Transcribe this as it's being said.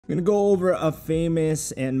gonna go over a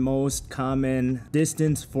famous and most common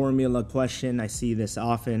distance formula question. I see this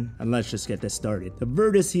often, and let's just get this started. The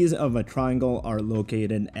vertices of a triangle are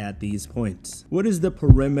located at these points. What is the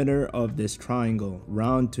perimeter of this triangle?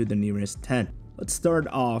 Round to the nearest 10. Let's start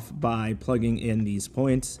off by plugging in these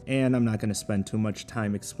points, and I'm not going to spend too much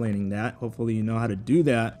time explaining that. Hopefully you know how to do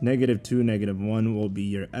that. -2, -1 will be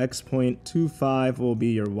your x point, 2, 5 will be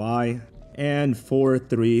your y, and 4,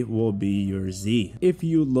 3 will be your z. If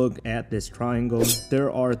you look at this triangle, there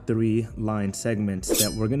are 3 line segments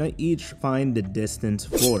that we're gonna each find the distance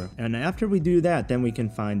for. And after we do that, then we can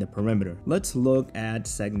find the perimeter. Let's look at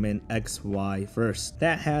segment XY first.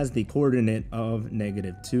 That has the coordinate of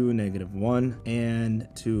 -2, -1, and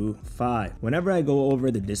 2, 5. Whenever I go over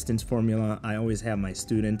the distance formula, I always have my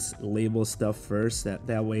students label stuff first.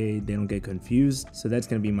 That way they don't get confused. So that's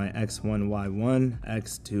gonna be my x1, y1,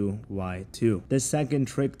 x2, y2. The second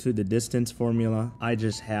trick to the distance formula, I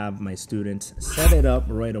just have my students set it up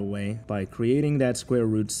right away by creating that square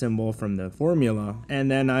root symbol from the formula,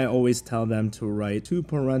 and then I always tell them to write 2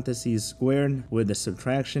 parentheses squared with a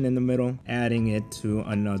subtraction in the middle, adding it to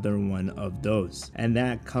another one of those, and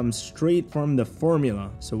that comes straight from the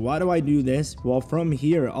formula. So why do I do this? Well, from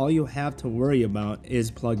here all you have to worry about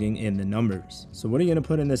is plugging in the numbers. So what are you going to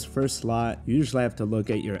put in this first slot? You usually have to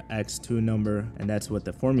look at your x2 number, and that's what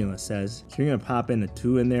the formula says. So you're gonna pop in a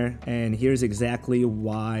 2 in there, and here's exactly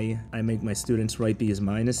why I make my students write these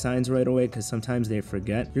minus signs right away, because sometimes they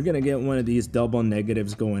forget. You're gonna get one of these double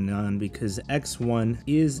negatives going on because x1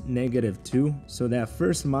 is -2, so that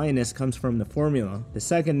first minus comes from the formula. The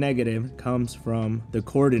second negative comes from the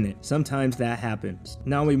coordinate. Sometimes that happens.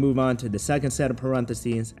 Now we move on to the second set of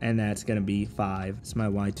parentheses, and that's gonna be 5. It's my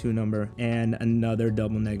y2 number, and another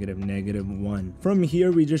double negative, -1. From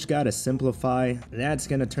here we just gotta simplify. That's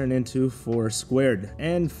gonna turn into 4 squared,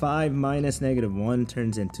 and 5 minus -1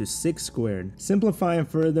 turns into 6 squared. Simplifying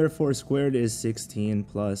further, 4 squared is 16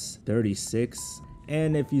 plus 36.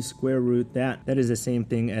 And if you square root that, that is the same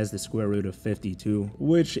thing as the square root of 52,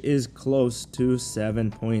 which is close to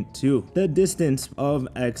 7.2. The distance of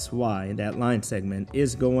XY, that line segment,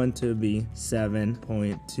 is going to be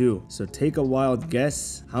 7.2. So take a wild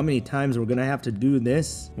guess how many times we're going to have to do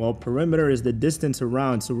this. Well, perimeter is the distance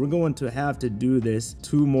around, so we're going to have to do this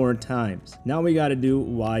 2 more times. Now we got to do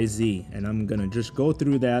YZ, and I'm going to just go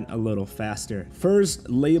through that a little faster. First,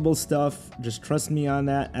 label stuff. Just trust me on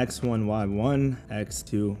that. X1, Y1,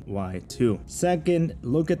 x2, y2. Second,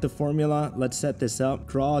 look at the formula. Let's set this up.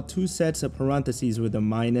 Draw 2 sets of parentheses with a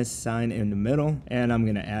minus sign in the middle, and I'm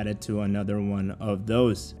gonna add it to another one of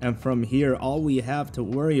those. And from here, all we have to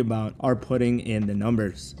worry about are putting in the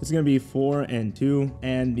numbers. It's gonna be 4 and 2,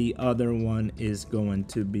 and the other one is going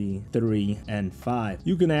to be 3 and 5.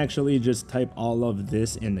 You can actually just type all of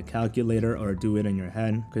this in the calculator or do it in your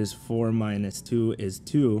head, because 4 minus 2 is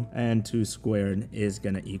 2, and 2 squared is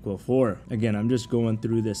gonna equal 4. Again, I'm just going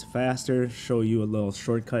through this faster, show you a little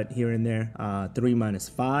shortcut here and there. 3 minus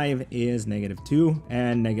 5 is -2,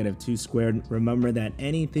 and -2 squared. Remember that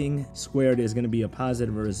anything squared is going to be a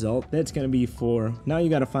positive result. That's going to be 4. Now you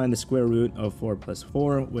got to find the square root of 4 plus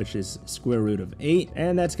 4, which is square root of 8,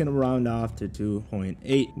 and that's going to round off to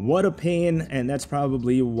 2.8. What a pain, and that's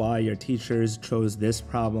probably why your teachers chose this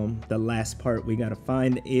problem. The last part we got to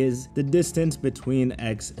find is the distance between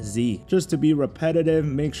x, z. Just to be repetitive,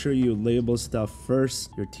 make sure you label stuff first.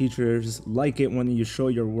 Your teachers like it when you show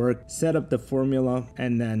your work, set up the formula,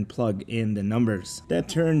 and then plug in the numbers. That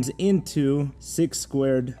turns into 6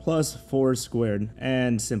 squared plus 4 squared,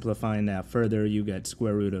 and simplifying that further, you get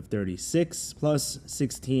square root of 36 plus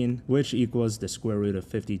 16, which equals the square root of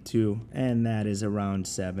 52, and that is around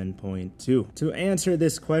 7.2. To answer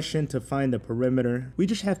this question, to find the perimeter, we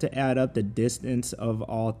just have to add up the distance of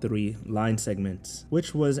all 3 line segments,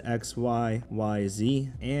 which was xy, yz,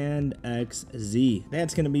 and xz.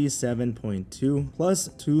 That's going to be 7.2 plus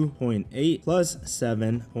 2.8 plus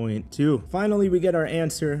 7.2. Finally, we get our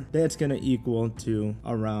answer. That's going to equal to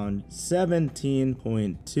around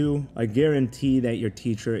 17.2. I guarantee that your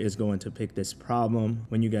teacher is going to pick this problem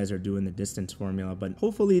when you guys are doing the distance formula, but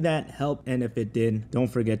hopefully that helped, and if it did,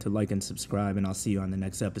 don't forget to like and subscribe, and I'll see you on the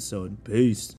next episode. Peace.